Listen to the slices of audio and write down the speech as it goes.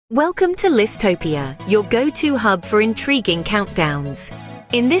Welcome to Listopia, your go-to hub for intriguing countdowns.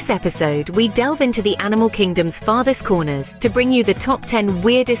 In this episode, we delve into the animal kingdom's farthest corners to bring you the top 10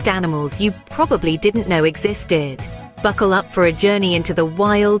 weirdest animals you probably didn't know existed. Buckle up for a journey into the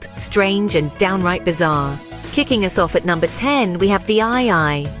wild, strange, and downright bizarre. Kicking us off at number 10, we have the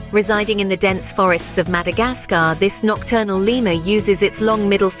Ii. Residing in the dense forests of Madagascar, this nocturnal lemur uses its long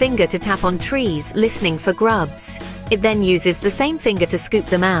middle finger to tap on trees, listening for grubs. It then uses the same finger to scoop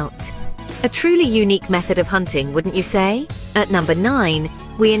them out. A truly unique method of hunting, wouldn't you say? At number 9,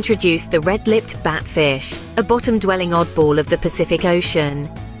 we introduce the red-lipped batfish, a bottom-dwelling oddball of the Pacific Ocean.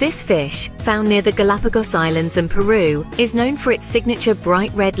 This fish, found near the Galapagos Islands and Peru, is known for its signature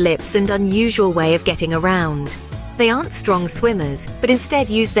bright red lips and unusual way of getting around. They aren't strong swimmers, but instead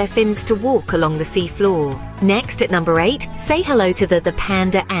use their fins to walk along the sea floor. Next, at number 8, say hello to the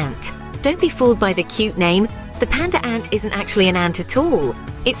panda ant. Don't be fooled by the cute name. The panda ant isn't actually an ant at all.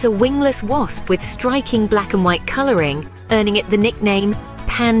 It's a wingless wasp with striking black and white coloring, earning it the nickname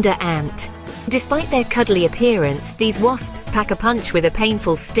Panda Ant. Despite their cuddly appearance, these wasps pack a punch with a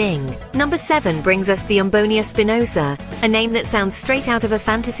painful sting. Number 7 brings us the Umbonia Spinosa, a name that sounds straight out of a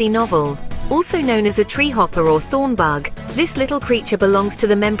fantasy novel. Also known as a tree hopper or thornbug, this little creature belongs to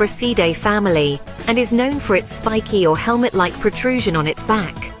the Membracidae family and is known for its spiky or helmet-like protrusion on its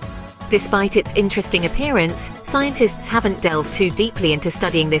back. Despite its interesting appearance, scientists haven't delved too deeply into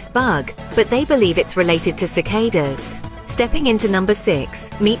studying this bug, but they believe it's related to cicadas. Stepping into number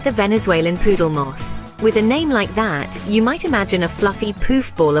 6, meet the Venezuelan poodle moth. With a name like that, you might imagine a fluffy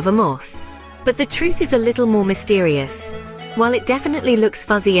poof ball of a moth. But the truth is a little more mysterious. While it definitely looks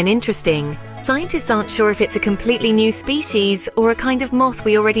fuzzy and interesting, scientists aren't sure if it's a completely new species or a kind of moth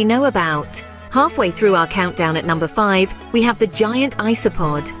we already know about. Halfway through our countdown at number 5, we have the giant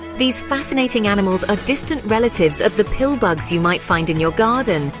Isopod. These fascinating animals are distant relatives of the pill bugs you might find in your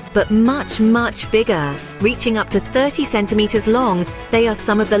garden, but much, much bigger. Reaching up to 30 centimeters long, they are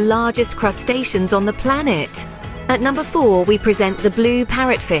some of the largest crustaceans on the planet. At number 4, we present the blue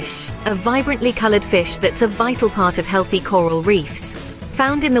parrotfish, a vibrantly colored fish that's a vital part of healthy coral reefs.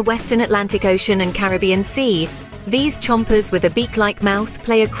 Found in the Western Atlantic Ocean and Caribbean Sea, these chompers with a beak-like mouth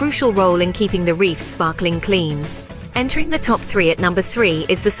play a crucial role in keeping the reefs sparkling clean. Entering the top 3 at number 3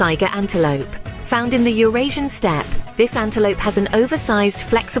 is the Saiga antelope. Found in the Eurasian steppe, this antelope has an oversized,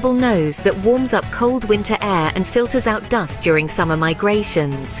 flexible nose that warms up cold winter air and filters out dust during summer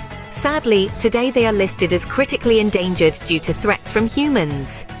migrations. Sadly, today they are listed as critically endangered due to threats from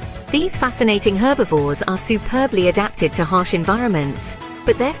humans. These fascinating herbivores are superbly adapted to harsh environments,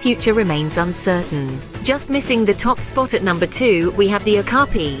 but their future remains uncertain. Just missing the top spot at number 2, we have the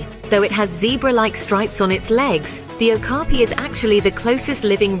Okapi. Though it has zebra-like stripes on its legs, the Okapi is actually the closest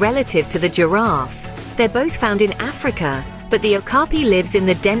living relative to the giraffe. They're both found in Africa, but the Okapi lives in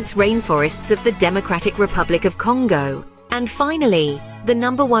the dense rainforests of the Democratic Republic of Congo. And finally, the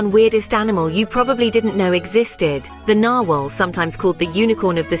number 1 weirdest animal you probably didn't know existed, the narwhal, sometimes called the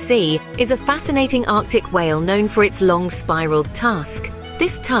unicorn of the sea, is a fascinating Arctic whale known for its long spiraled tusk.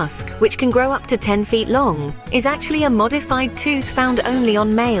 This tusk, which can grow up to 10 feet long, is actually a modified tooth found only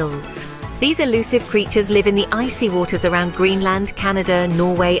on males. These elusive creatures live in the icy waters around Greenland, Canada,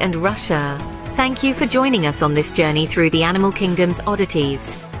 Norway, and Russia. Thank you for joining us on this journey through the animal kingdom's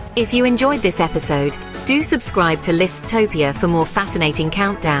oddities. If you enjoyed this episode, do subscribe to Listopia for more fascinating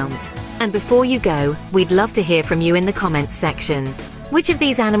countdowns. And before you go, we'd love to hear from you in the comments section. Which of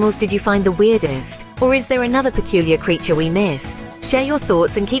these animals did you find the weirdest? Or is there another peculiar creature we missed? Share your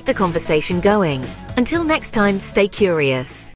thoughts and keep the conversation going. Until next time, stay curious.